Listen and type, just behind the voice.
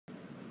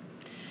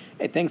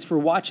Hey, thanks for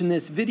watching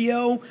this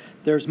video.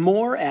 There's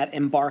more at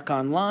Embark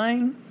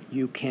Online.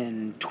 You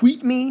can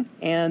tweet me,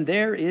 and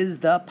there is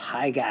the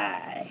Pie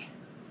Guy.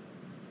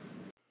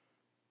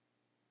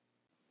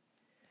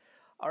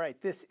 All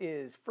right, this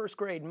is first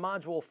grade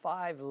Module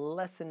 5,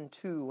 Lesson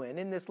 2. And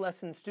in this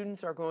lesson,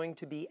 students are going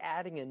to be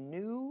adding a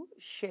new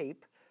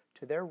shape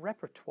to their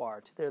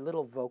repertoire, to their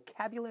little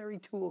vocabulary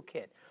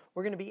toolkit.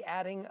 We're going to be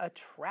adding a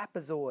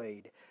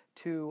trapezoid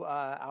to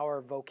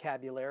our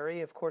vocabulary.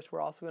 Of course,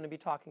 we're also going to be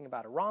talking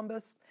about a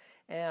rhombus,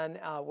 and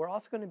we're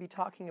also going to be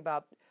talking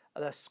about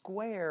the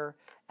square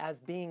as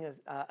being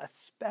a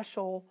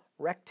special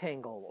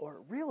rectangle,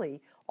 or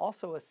really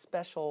also a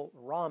special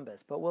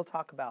rhombus, but we'll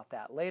talk about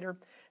that later.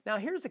 Now,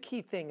 here's the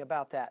key thing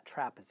about that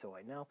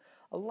trapezoid. Now,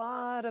 a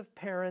lot of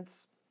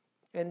parents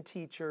and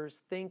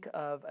teachers think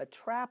of a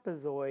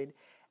trapezoid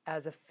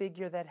as a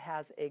figure that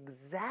has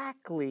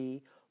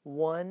exactly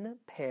one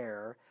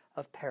pair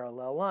of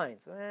parallel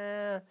lines.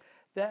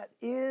 That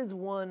is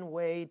one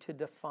way to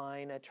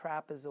define a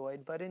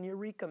trapezoid, but in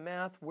Eureka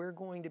Math, we're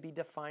going to be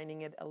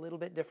defining it a little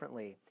bit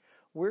differently.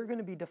 We're going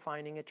to be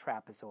defining a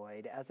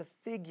trapezoid as a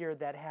figure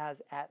that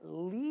has at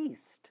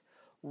least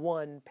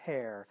one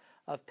pair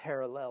of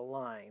parallel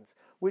lines,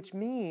 which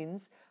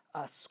means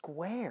a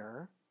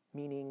square,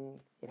 meaning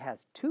it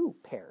has two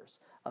pairs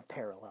of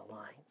parallel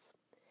lines,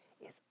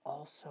 is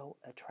also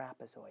a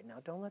trapezoid. Now,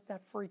 don't let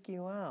that freak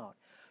you out.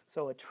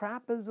 So a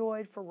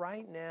trapezoid for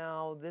right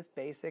now, this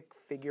basic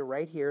figure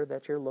right here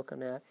that you're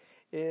looking at,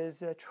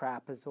 is a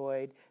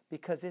trapezoid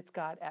because it's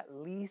got at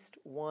least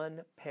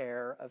one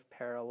pair of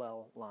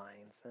parallel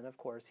lines. And of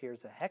course,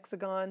 here's a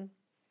hexagon,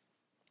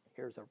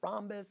 here's a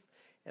rhombus,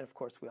 and of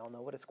course, we all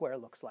know what a square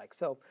looks like.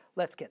 So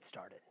let's get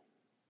started.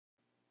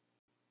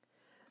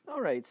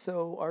 All right,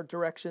 so our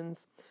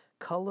directions: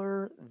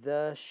 color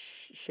the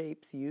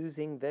shapes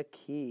using the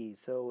key.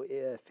 So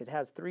if it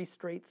has three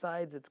straight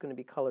sides, it's going to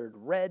be colored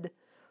red.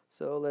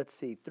 So let's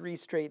see, three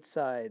straight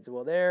sides.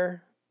 Well,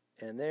 there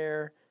and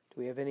there. Do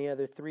we have any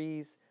other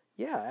threes?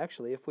 Yeah,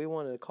 actually, if we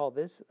wanted to call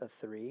this a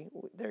 3,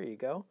 there you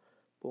go.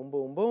 Boom,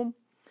 boom, boom.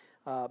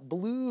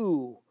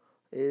 Blue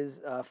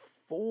is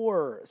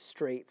 4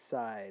 straight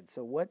sides.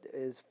 So what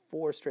is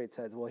 4 straight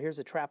sides? Well, here's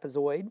a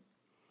trapezoid,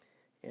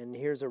 and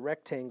here's a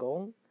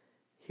rectangle.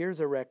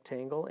 Here's a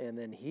rectangle, and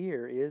then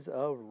here is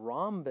a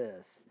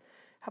rhombus.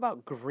 How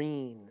about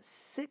green?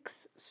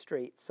 6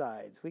 straight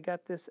sides. We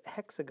got this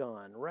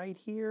hexagon right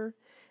here,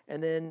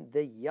 and then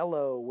the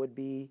yellow would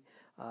be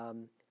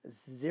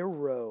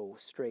 0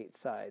 straight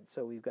sides.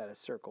 So we've got a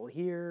circle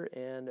here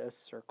and a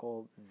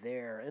circle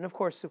there. And of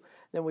course,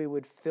 then we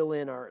would fill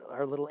in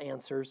our little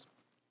answers.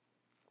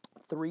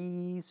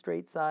 3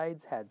 straight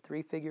sides had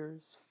 3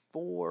 figures.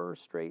 4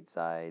 straight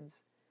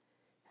sides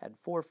had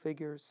 4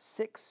 figures.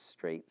 6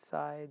 straight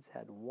sides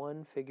had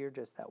 1 figure,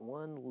 just that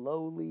one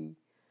lowly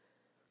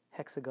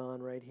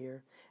hexagon right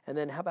here. And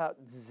then how about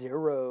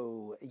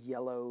 0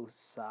 yellow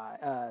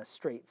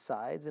straight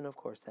sides? And of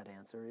course that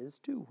answer is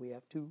 2. We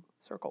have 2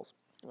 circles.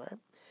 All right.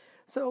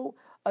 So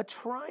a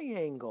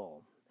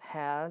triangle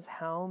has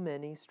how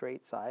many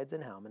straight sides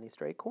and how many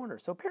straight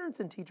corners? So parents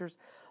and teachers,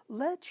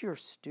 let your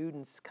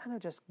students kind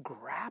of just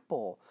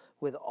grapple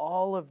with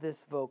all of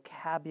this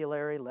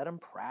vocabulary. Let them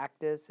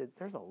practice.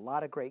 There's a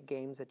lot of great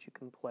games that you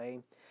can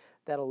play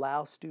that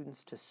allow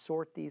students to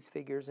sort these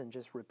figures and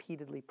just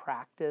repeatedly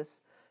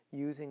practice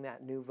using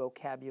that new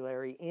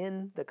vocabulary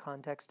in the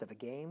context of a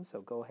game.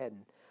 So go ahead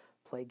and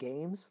play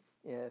games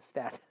if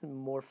that's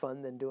more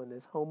fun than doing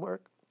this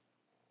homework.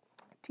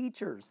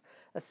 Teachers,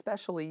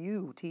 especially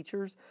you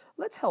teachers,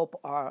 let's help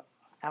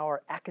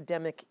our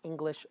academic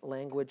English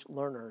language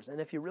learners. And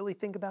if you really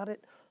think about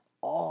it,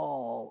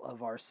 all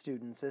of our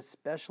students,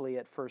 especially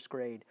at first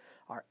grade,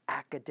 are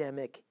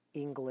academic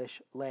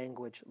English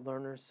language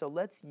learners. So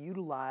let's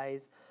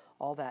utilize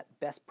all that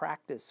best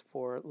practice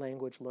for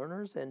language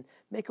learners and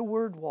make a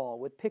word wall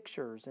with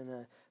pictures and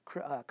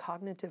a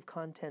cognitive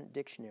content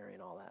dictionary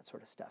and all that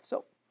sort of stuff.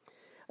 So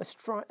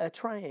a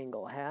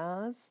triangle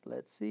has,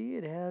 let's see,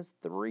 it has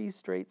 3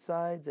 straight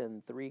sides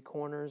and 3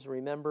 corners.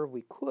 Remember,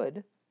 we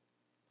could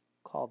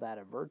call that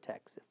a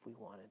vertex if we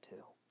wanted to.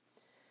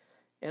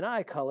 And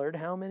I colored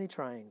how many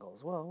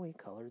triangles? Well, we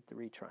colored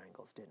 3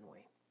 triangles, didn't we?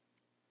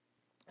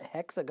 A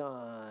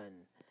hexagon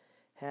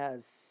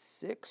has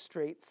 6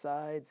 straight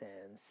sides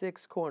and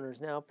 6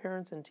 corners. Now,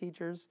 parents and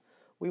teachers,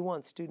 we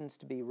want students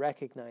to be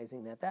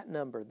recognizing that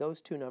number,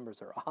 those 2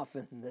 numbers are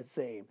often the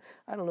same.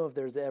 I don't know if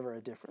there's ever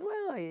a difference.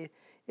 Well,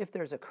 if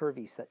there's a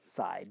curvy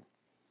side.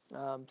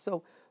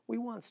 So we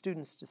want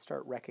students to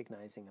start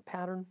recognizing a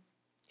pattern.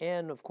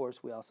 And of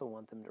course, we also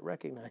want them to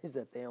recognize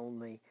that they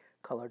only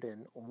colored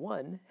in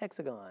 1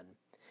 hexagon.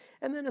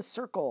 And then a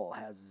circle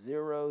has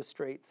 0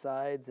 straight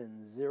sides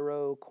and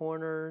 0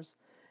 corners.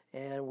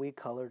 And we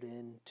colored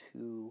in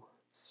 2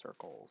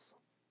 circles.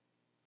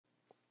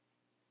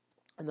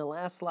 And the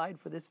last slide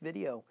for this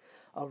video,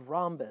 a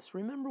rhombus.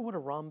 Remember what a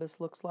rhombus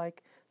looks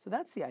like? So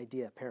that's the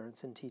idea,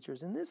 parents and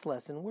teachers. In this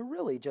lesson, we're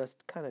really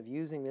just kind of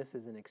using this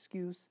as an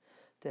excuse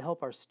to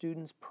help our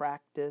students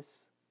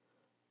practice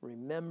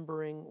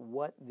remembering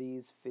what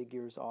these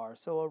figures are.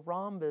 So a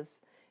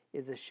rhombus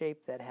is a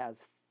shape that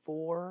has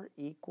 4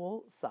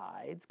 equal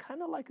sides,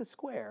 kind of like a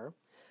square,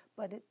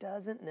 but it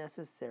doesn't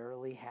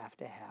necessarily have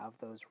to have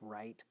those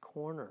right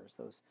corners,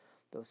 those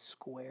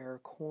square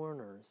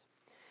corners.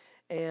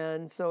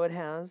 And so it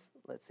has,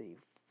 let's see,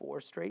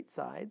 4 straight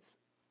sides,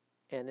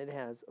 and it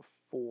has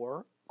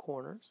 4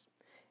 corners.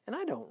 And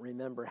I don't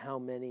remember how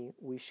many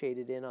we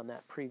shaded in on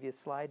that previous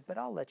slide, but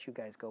I'll let you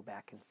guys go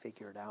back and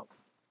figure it out.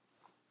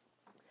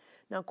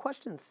 Now,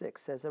 question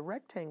 6 says a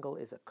rectangle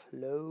is a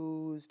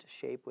closed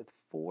shape with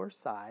 4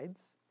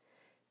 sides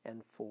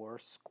and 4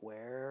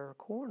 square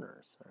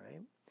corners, all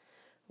right?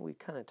 We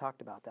kind of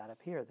talked about that up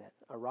here, that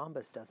a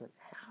rhombus doesn't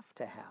have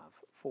to have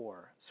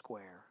 4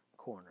 square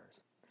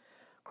corners.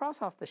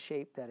 Cross off the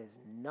shape that is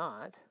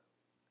not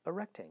a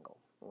rectangle.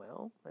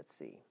 Well, let's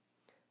see.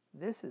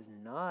 This is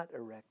not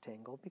a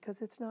rectangle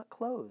because it's not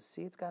closed.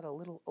 See, it's got a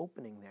little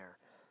opening there.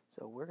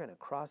 So we're going to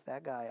cross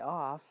that guy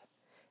off,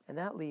 and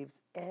that leaves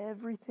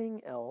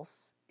everything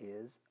else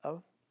is a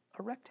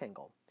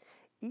rectangle.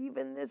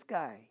 Even this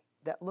guy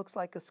that looks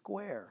like a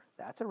square,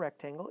 that's a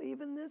rectangle.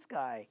 Even this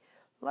guy,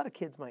 a lot of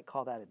kids might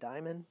call that a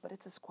diamond, but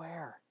it's a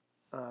square.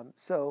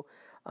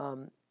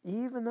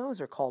 Even those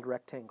are called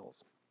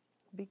rectangles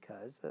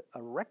because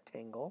a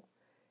rectangle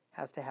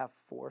has to have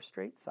 4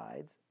 straight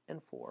sides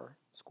and 4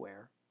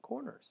 square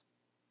corners.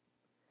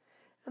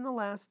 And the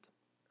last,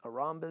 a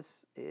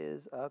rhombus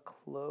is a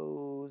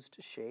closed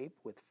shape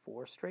with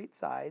 4 straight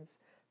sides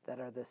that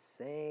are the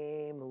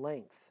same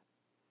length.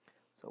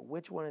 So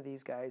which one of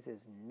these guys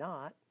is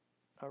not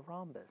a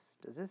rhombus?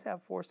 Does this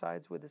have 4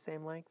 sides with the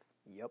same length?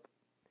 Yep.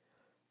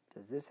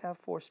 Does this have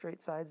 4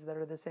 straight sides that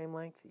are the same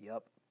length?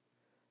 Yep.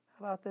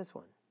 How about this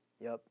one?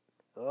 Yep.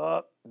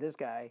 Oh, this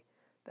guy.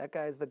 That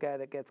guy's the guy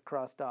that gets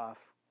crossed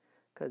off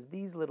because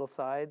these little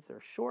sides are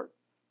short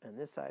and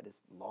this side is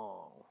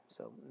long.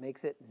 So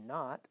makes it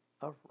not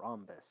a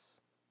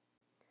rhombus.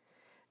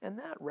 And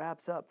that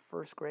wraps up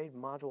first grade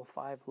Module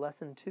 5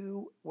 Lesson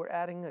 2. We're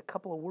adding a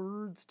couple of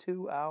words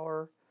to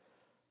our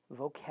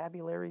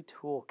vocabulary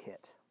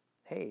toolkit.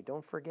 Hey,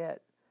 don't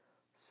forget,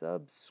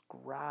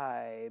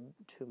 subscribe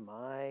to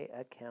my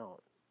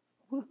account.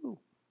 Woohoo!